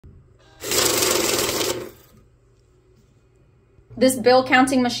This bill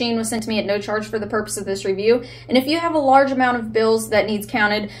counting machine was sent to me at no charge for the purpose of this review, and if you have a large amount of bills that needs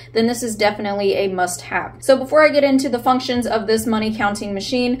counted, then this is definitely a must-have. So before I get into the functions of this money counting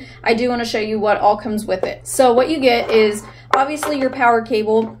machine, I do want to show you what all comes with it. So what you get is obviously your power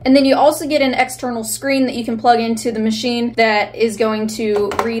cable, and then you also get an external screen that you can plug into the machine that is going to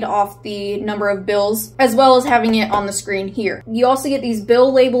read off the number of bills, as well as having it on the screen here. You also get these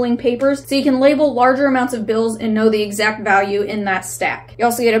bill labeling papers, so you can label larger amounts of bills and know the exact value in that stack. You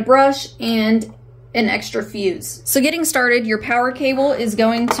also get a brush and an extra fuse. So getting started, your power cable is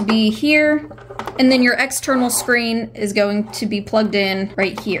going to be here, and then your external screen is going to be plugged in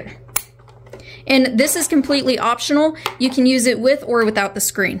right here. And this is completely optional. You can use it with or without the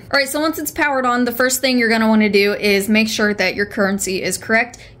screen. All right, so once it's powered on, the first thing you're gonna wanna do is make sure that your currency is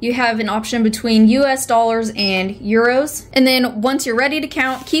correct. You have an option between US dollars and euros. And then once you're ready to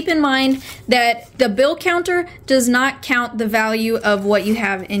count, keep in mind that the bill counter does not count the value of what you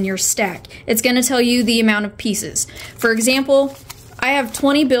have in your stack. It's gonna tell you the amount of pieces. For example, I have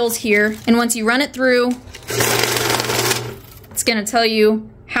 20 bills here, and once you run it through, it's gonna tell you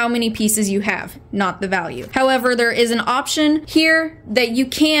how many pieces you have, not the value. However, there is an option here that you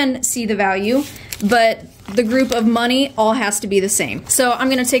can see the value, but the group of money all has to be the same. So I'm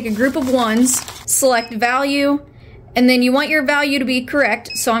gonna take a group of ones, select value, and then you want your value to be correct,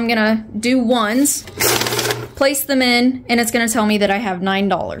 so I'm gonna do ones, place them in, and it's gonna tell me that I have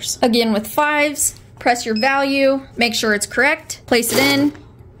 $9. Again, with fives, press your value, make sure it's correct, place it in, and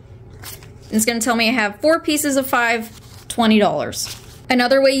it's gonna tell me I have 4 pieces of 5, $20.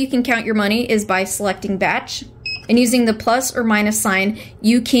 Another way you can count your money is by selecting batch, and using the plus or minus sign,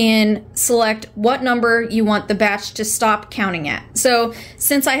 you can select what number you want the batch to stop counting at. So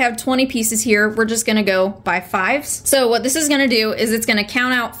since I have 20 pieces here, we're just gonna go by fives. So what this is gonna do is it's gonna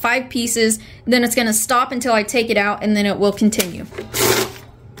count out 5 pieces, then it's gonna stop until I take it out, and then it will continue.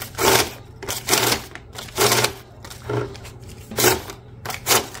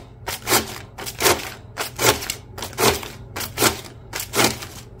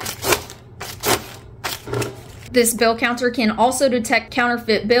 This bill counter can also detect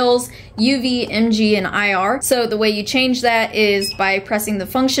counterfeit bills, UV, MG, and IR. So the way you change that is by pressing the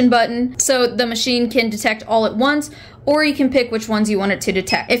function button. So the machine can detect all at once, or you can pick which ones you want it to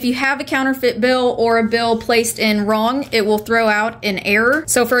detect. If you have a counterfeit bill or a bill placed in wrong, it will throw out an error.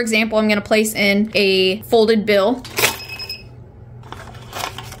 So for example, I'm gonna place in a folded bill,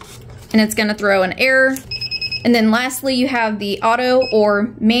 and it's gonna throw an error. And then lastly, you have the auto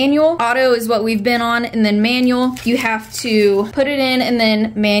or manual. Auto is what we've been on, and then manual, you have to put it in and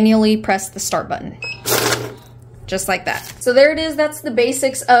then manually press the start button. Just like that. So there it is, that's the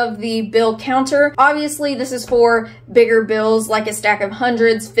basics of the bill counter. Obviously, this is for bigger bills, like a stack of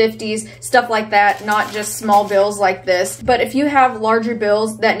hundreds, 50s, stuff like that, not just small bills like this. But if you have larger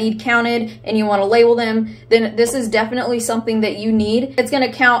bills that need counted and you wanna label them, then this is definitely something that you need. It's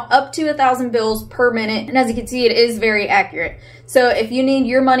gonna count up to 1,000 bills per minute, and as you can see, it is very accurate. So if you need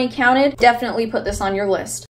your money counted, definitely put this on your list.